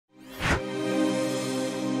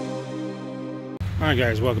Alright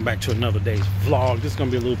guys, welcome back to another day's vlog. This is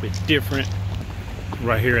going to be a little bit different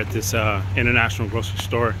right here at this international grocery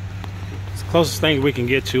store. It's the closest thing we can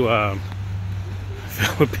get to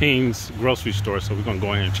Philippines grocery store, so we're going to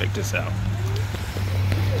go in and check this out.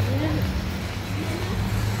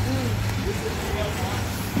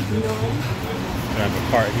 Grab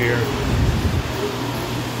a cart here.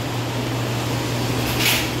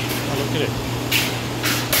 Oh, look at it.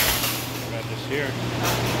 Grab this here.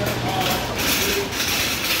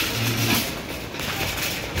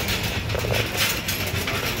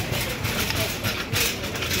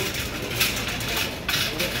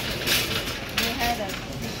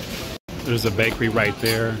 There's a bakery right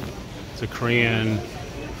there. It's a Korean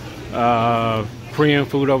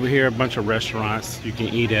food over here. A bunch of restaurants you can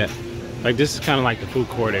eat at. Like this is kind of like the food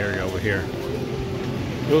court area over here.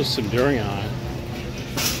 There's some durian.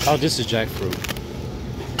 Oh, this is jackfruit.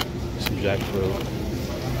 Some jackfruit.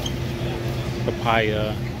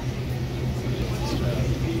 Papaya.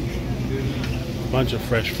 Bunch of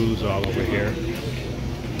fresh foods all over here.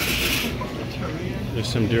 There's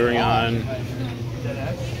some durian.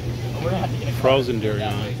 Frozen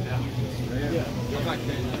durian.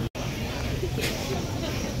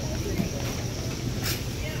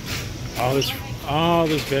 All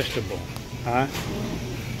this vegetable. Huh?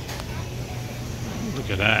 Look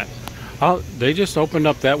at that. Oh, they just opened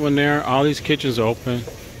up that one there. All these kitchens are open.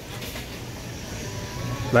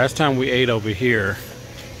 Last time we ate over here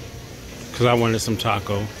because I wanted some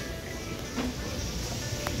taco.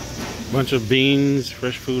 Bunch of beans,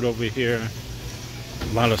 fresh food over here.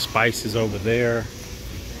 A lot of spices over there.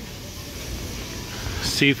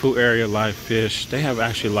 Seafood area, live fish. They have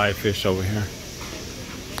actually live fish over here.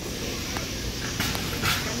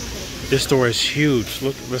 This store is huge.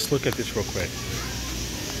 Look, let's look at this real quick.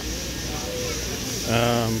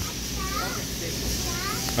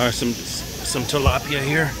 Some tilapia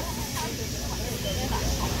here.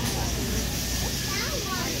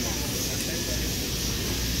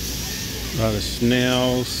 A lot of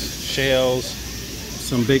snails, shells,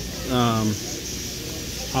 some big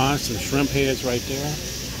ponds, some shrimp heads right there.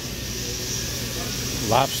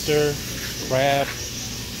 Lobster, crab.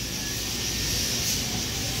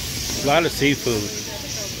 A lot of seafood.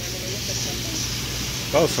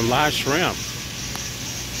 Oh, some live shrimp.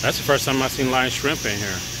 That's the first time I've seen live shrimp in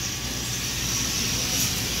here.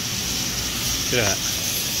 Look at that.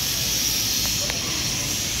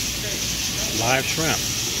 Live shrimp.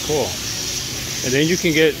 Cool. And then you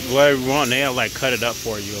can get whatever you want. They'll like cut it up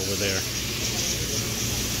for you over there.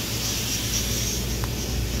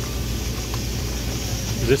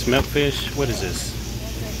 Is this milkfish? What is this?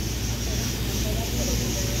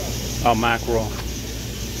 Oh, mackerel.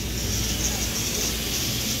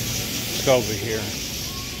 Let's go over here.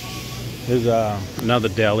 There's another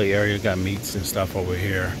deli area. Got meats and stuff over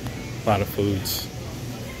here. A lot of foods.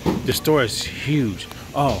 The store is huge.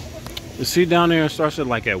 Oh, you see down there, it starts at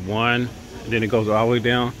like at 1, and then it goes all the way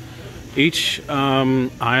down. Each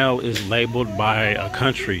aisle is labeled by a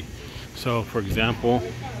country. So, for example,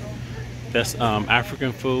 that's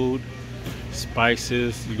African food,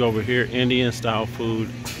 spices. You go over here, Indian style food,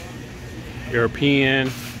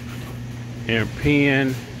 European,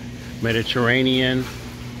 Mediterranean.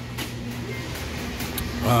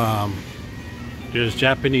 There's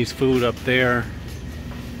Japanese food up there,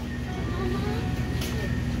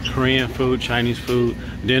 Korean food, Chinese food.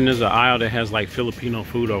 Then there's an aisle that has like Filipino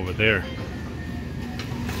food over there.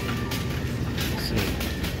 Let's see.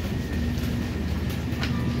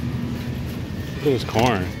 Look at this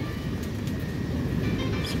corn.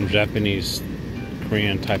 Some Japanese,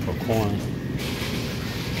 Korean type of corn.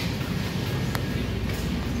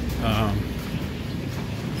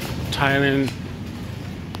 Thailand.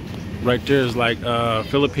 Right there is like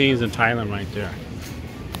Philippines and Thailand right there.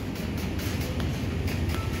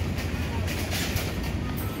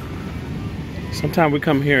 Sometimes we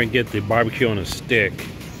come here and get the barbecue on a stick.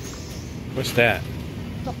 What's that?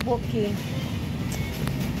 Tteokbokki.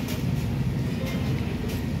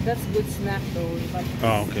 That's good snack though.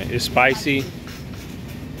 Oh, okay. It's spicy.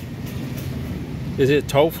 Is it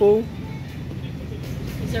tofu?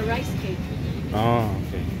 It's a rice cake. Oh,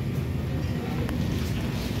 okay.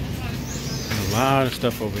 A lot of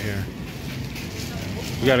stuff over here.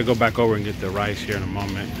 We got to go back over and get the rice here in a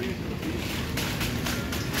moment.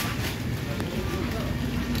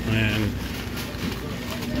 And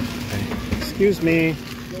okay. Excuse me.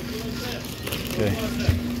 Okay.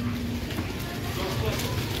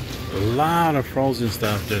 A lot of frozen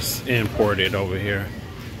stuff that's imported over here.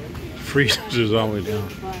 Freezers all the way down.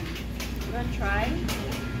 You want to try?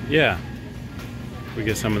 Yeah. We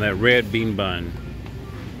get some of that red bean bun.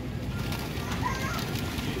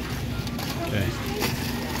 Okay.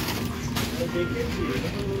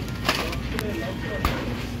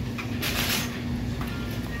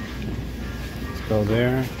 Let's go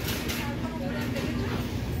there.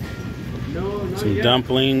 Some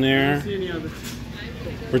dumpling there.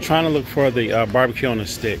 We're trying to look for the barbecue on a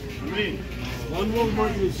stick. One more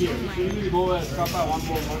market is here. So you need to go stop at one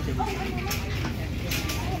more market.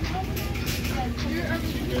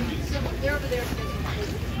 They're over there.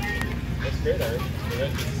 That's great, Art.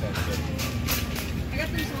 I got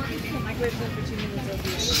them some microwave them for 2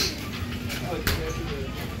 minutes over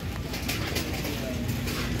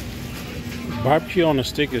here. Barbecue on a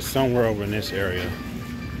stick is somewhere over in this area.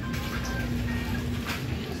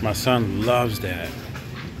 My son loves that.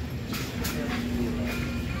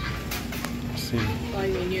 Let's see. Oh,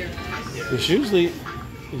 you're here. It's usually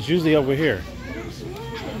over here.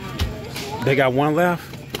 They got one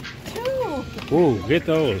left? 2. Ooh, get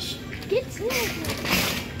those. Get 2.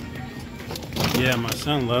 Yeah, my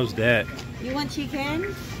son loves that. You want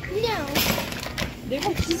chicken? No.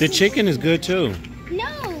 The chicken is good too. No.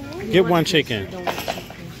 Get one chicken.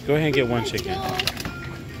 Go ahead and get one chicken.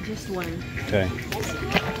 Just one. Okay.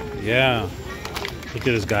 Yeah. Look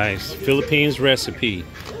at this, guys. Philippines recipe.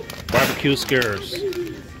 Barbecue skewers.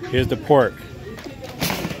 Here's the pork.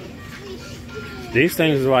 These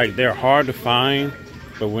things are like, they're hard to find,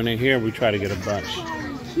 but when they're here, we try to get a bunch.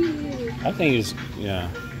 I think it's, yeah.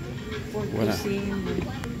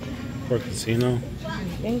 Pork casino.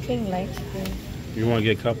 Anything like that. You want to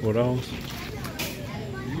get a couple of those?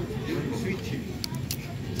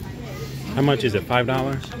 How much is it? $5?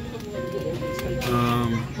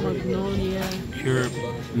 Magnolia. Pure.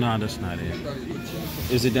 No, that's not it.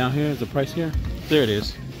 Is it down here? Is the price here? There it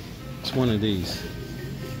is. It's one of these.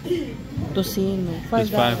 Tocino.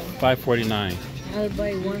 It's $5.49. I'll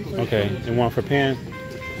buy one for Okay, and one for pan.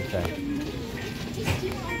 Okay.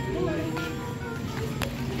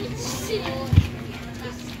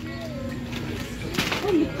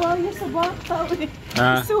 Oh, you call us about that.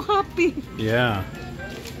 I'm so happy. Yeah.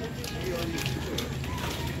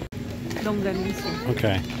 Longganisa.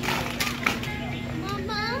 Okay.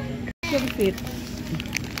 Mama. Chicken feet.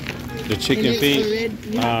 The chicken feet.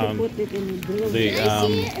 You have to put it in the grill. The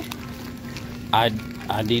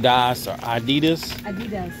Adidas or Adidas.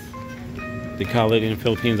 Adidas. They call it in the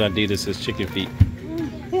Philippines Adidas is chicken feet.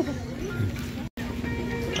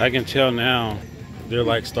 I can tell now they're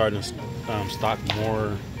like starting to stock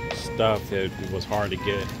more stuff that was hard to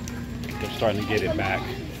get. They're starting to get it back.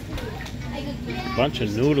 Bunch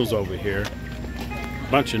of noodles over here.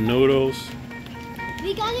 Bunch of noodles.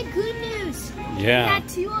 We got a good news. Yeah. We got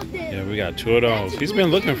 2 of them. Yeah, we got 2 of those. He's been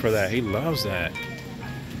looking for that. He loves that.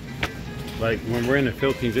 Like when we're in the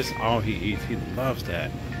Philippines, this is all he eats. He loves that.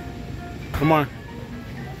 Come on.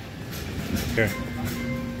 Here.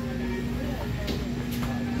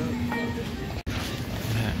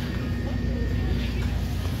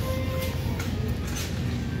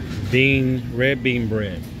 Red bean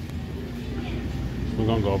bread. We're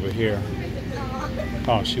gonna go over here.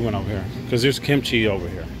 Oh, she went over here. Because there's kimchi over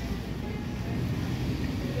here.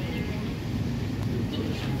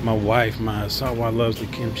 My wife, my Sawa, loves the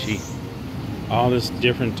kimchi. All this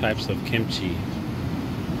different types of kimchi. I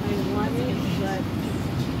want it,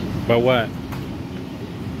 But what?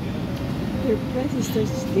 but their prices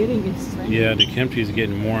starts getting expensive. Yeah, the kimchi is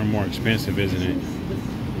getting more and more expensive, isn't it?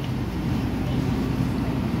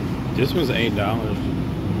 This one's $8.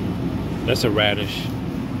 That's a radish.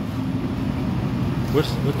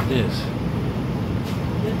 What's this?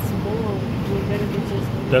 That's more. We're better than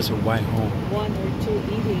just That's a white hole. 1 or 2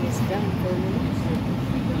 eating is done for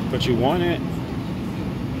me. But you want it.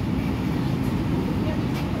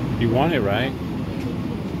 You want it, right?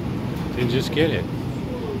 Then just get it.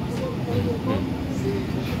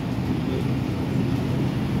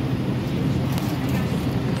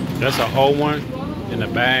 That's a whole one in a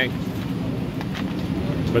bag.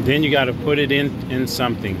 But then you got to put it in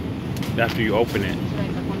something after you open it.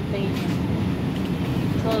 Like a container.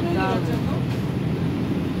 $12.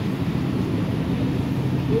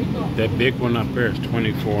 That big one up there is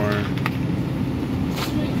 24.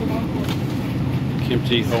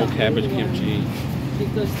 Kimchi, whole cabbage kimchi.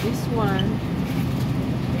 Because this one,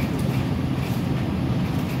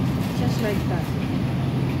 just like that,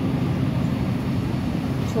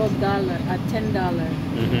 $12 at $10.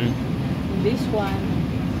 Mm-hmm. This one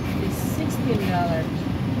is $16.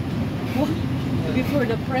 What? Before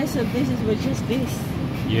the price of this was just this.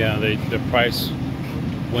 Yeah, the price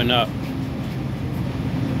went up.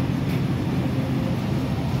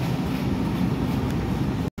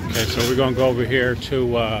 Okay, so we're gonna go over here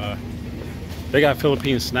to. They got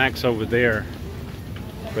Philippine snacks over there,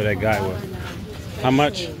 where that guy was. How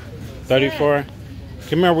much? 34?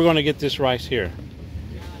 Come here, we're gonna get this rice here.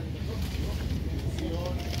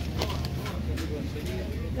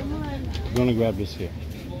 Come on. We're gonna grab this here.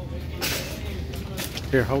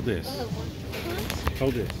 Here, hold this.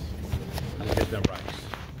 Hold this. I'm gonna get them rice.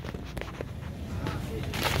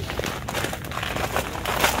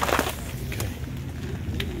 Okay.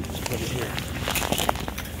 Let's put it here.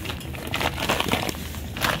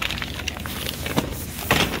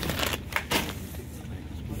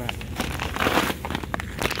 Let's go back.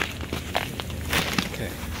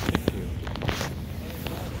 Okay. Thank you.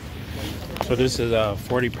 So this is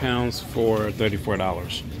 40 pounds for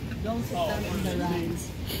 $34. Don't sit down on the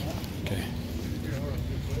rice. Okay.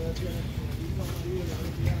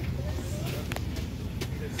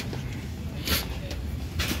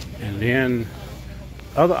 And then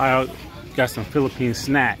other aisle got some Philippine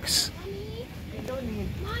snacks. You don't need.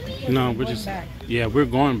 No, we're Going just back. yeah, we're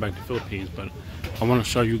going back to Philippines, but I want to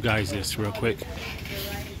show you guys this real quick. The rice,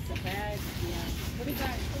 the bag, yeah. Put it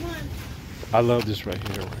back. Come on. I love this right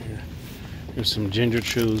here, right here. There's some ginger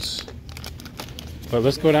chews. But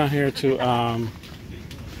let's go down here to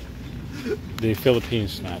the Philippine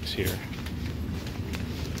snacks here.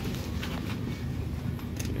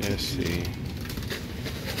 Let's see.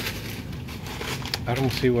 I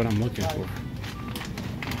don't see what I'm looking for.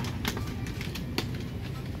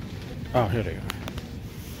 Oh, here they are.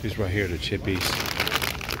 These right here, the chippies.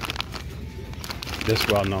 That's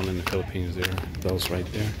well known in the Philippines there. Those right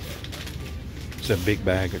there. It's a big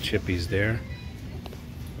bag of chippies there.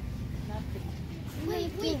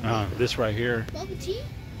 Wait. This right here. Bubble tea?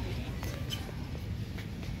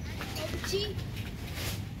 Bubble tea?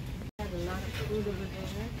 Have a lot of food over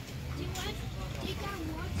there. Do you want to take out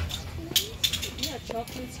more toys? Yeah,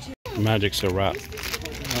 chocolates too. Magic syrup.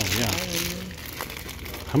 Oh yeah.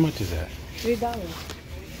 How much is that? $3.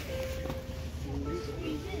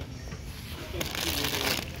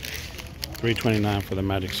 $3.29 for the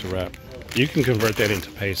magic syrup. You can convert that into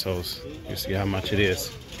pesos. You see how much it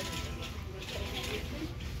is.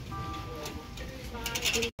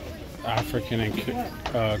 African and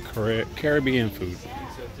Caribbean food.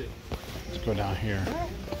 Let's go down here.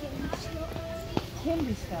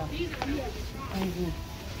 Candy stuff.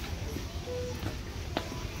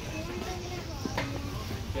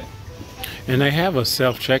 And they have a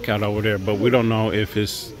self-checkout over there, but we don't know if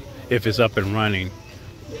it's up and running.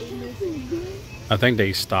 I think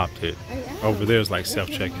they stopped it. Over there is like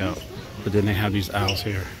self-checkout, but then they have these aisles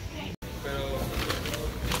here.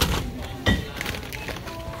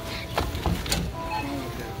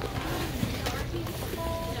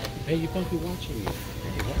 Hey, you supposed to be watching me.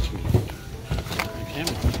 You're watching me on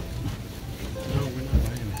camera. No, we're not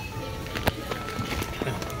buying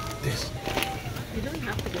it. This. You don't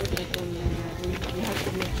have to go back on you have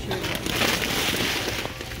to make sure that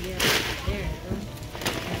yeah, there.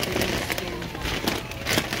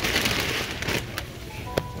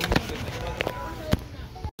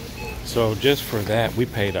 So just for that, we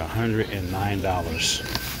paid $109.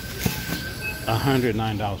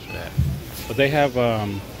 $109 for that. But they have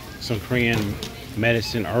some Korean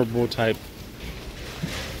medicine, herbal type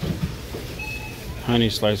honey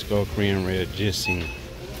sliced gold Korean red ginseng.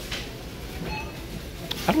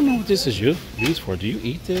 I don't know what this is used for. Do you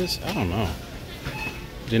eat this? I don't know.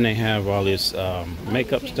 Then they have all this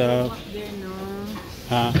makeup stuff. There, no.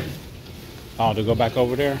 Huh? Oh, to go back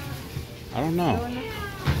over there? I don't know.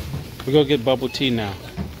 We go get bubble tea now.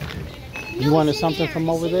 You wanted something from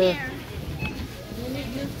over there?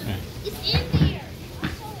 Okay. It's in there. I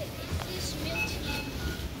saw it. It's milk tea.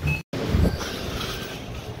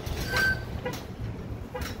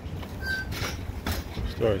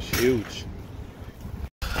 Store is huge.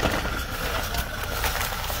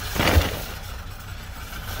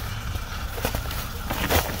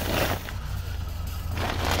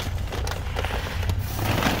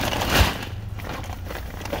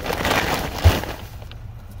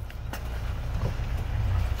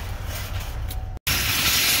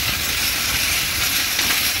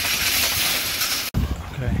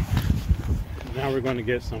 Okay. Now we're going to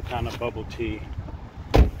get some kind of bubble tea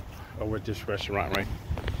over at this restaurant, right?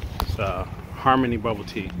 It's Harmony Bubble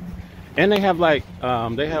Tea, and they have like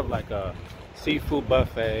a seafood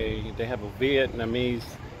buffet. They have a Vietnamese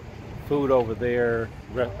food over there,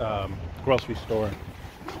 grocery store.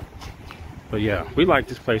 But yeah, we like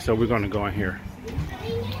this place, so we're going to go in here.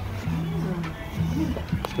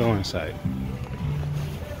 Let's go inside.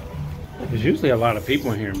 There's usually a lot of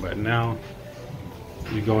people in here, but now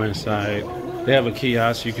you go inside. They have a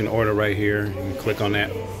kiosk you can order right here. You can click on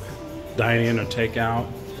that, dine in or take out.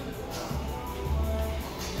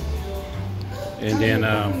 And then,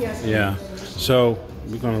 yeah. So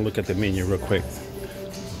we're gonna look at the menu real quick.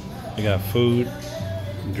 We got food,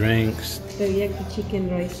 drinks. Teriyaki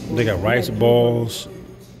chicken rice bowl. They got rice balls,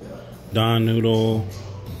 don noodle,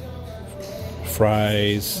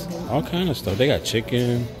 fries, all kind of stuff. They got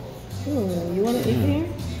chicken. Oh, you want to eat here?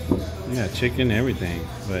 Yeah, chicken, everything.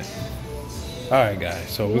 But all right, guys.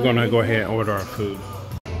 So we're gonna go ahead and order our food.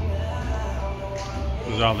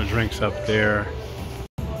 There's all the drinks up there.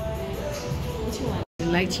 Which one?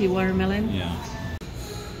 Lychee watermelon? Yeah.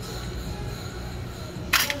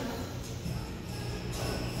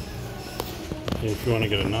 If you want to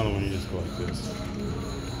get another one, you just go like this.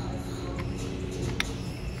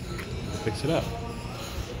 Fix it up.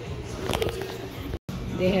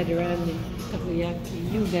 They had ramen,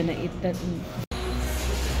 takoyaki. You gonna eat that?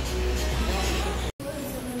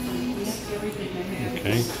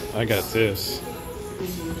 Okay, I got this.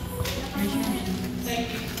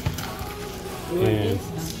 And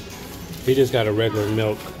he just got a regular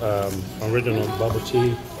milk, original bubble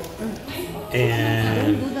tea.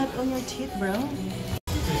 And Do that on your teeth, bro.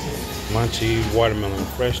 lychee, watermelon,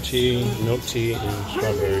 fresh tea, milk tea, and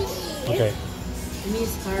strawberry. Okay,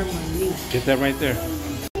 Miss Harmon, me. get that right there.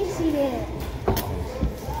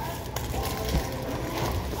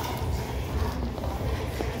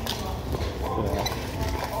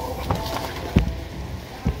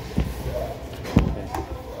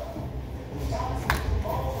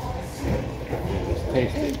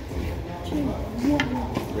 Taste it.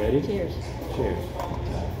 Ready? Cheers. Cheers.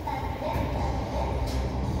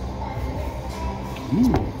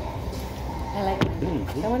 I like it.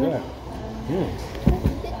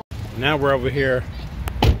 Now we're over here.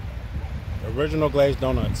 Original glazed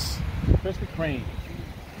donuts. Krispy Kreme.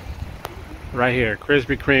 Right here,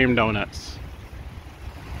 Krispy Kreme donuts.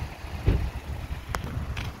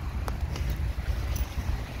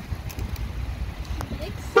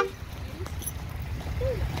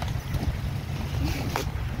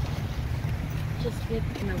 Just get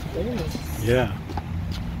my bonus. Yeah.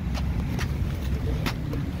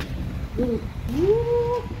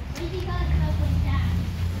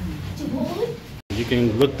 You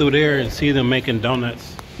can look through there and see them making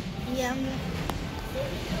donuts, Yum.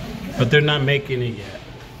 but they're not making it yet.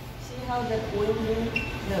 See how that oil there?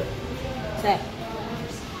 Look. That.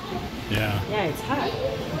 Yeah. Yeah, it's hot.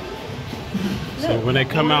 So when they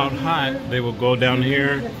come out hot, they will go down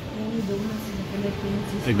here.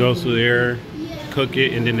 It goes through there, cook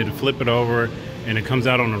it, and then it'll flip it over, and it comes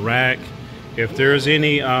out on the rack. If there's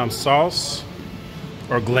any sauce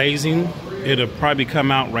or glazing, it'll probably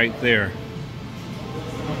come out right there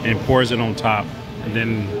and pours it on top, and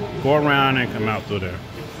then go around and come out through there.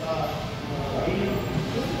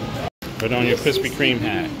 Put on your Krispy Kreme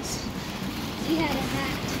hat, He had a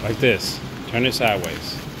hat. like this. Turn it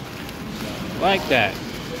sideways, like that.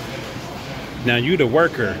 Now you the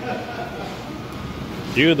worker.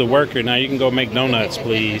 You're the worker. Now you can go make donuts,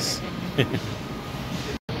 please.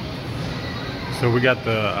 So we got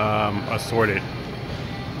the assorted,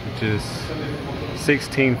 which is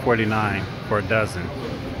 $16.49 for a dozen.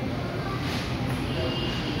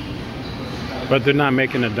 But they're not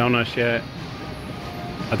making the donuts yet.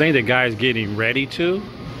 I think the guy's getting ready to,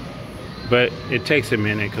 but it takes a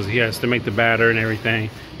minute because he has to make the batter and everything.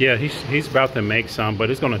 Yeah, he's about to make some, but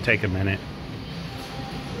it's going to take a minute.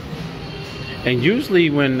 And usually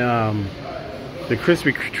when the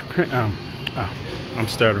Krispy Kreme, I'm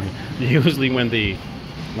stuttering. Usually when the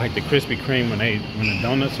Krispy Kreme, when the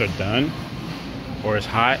donuts are done or it's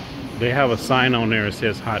hot, they have a sign on there that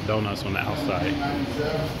says hot donuts on the outside.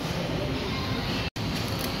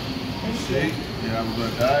 You have a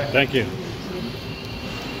good day. Thank you.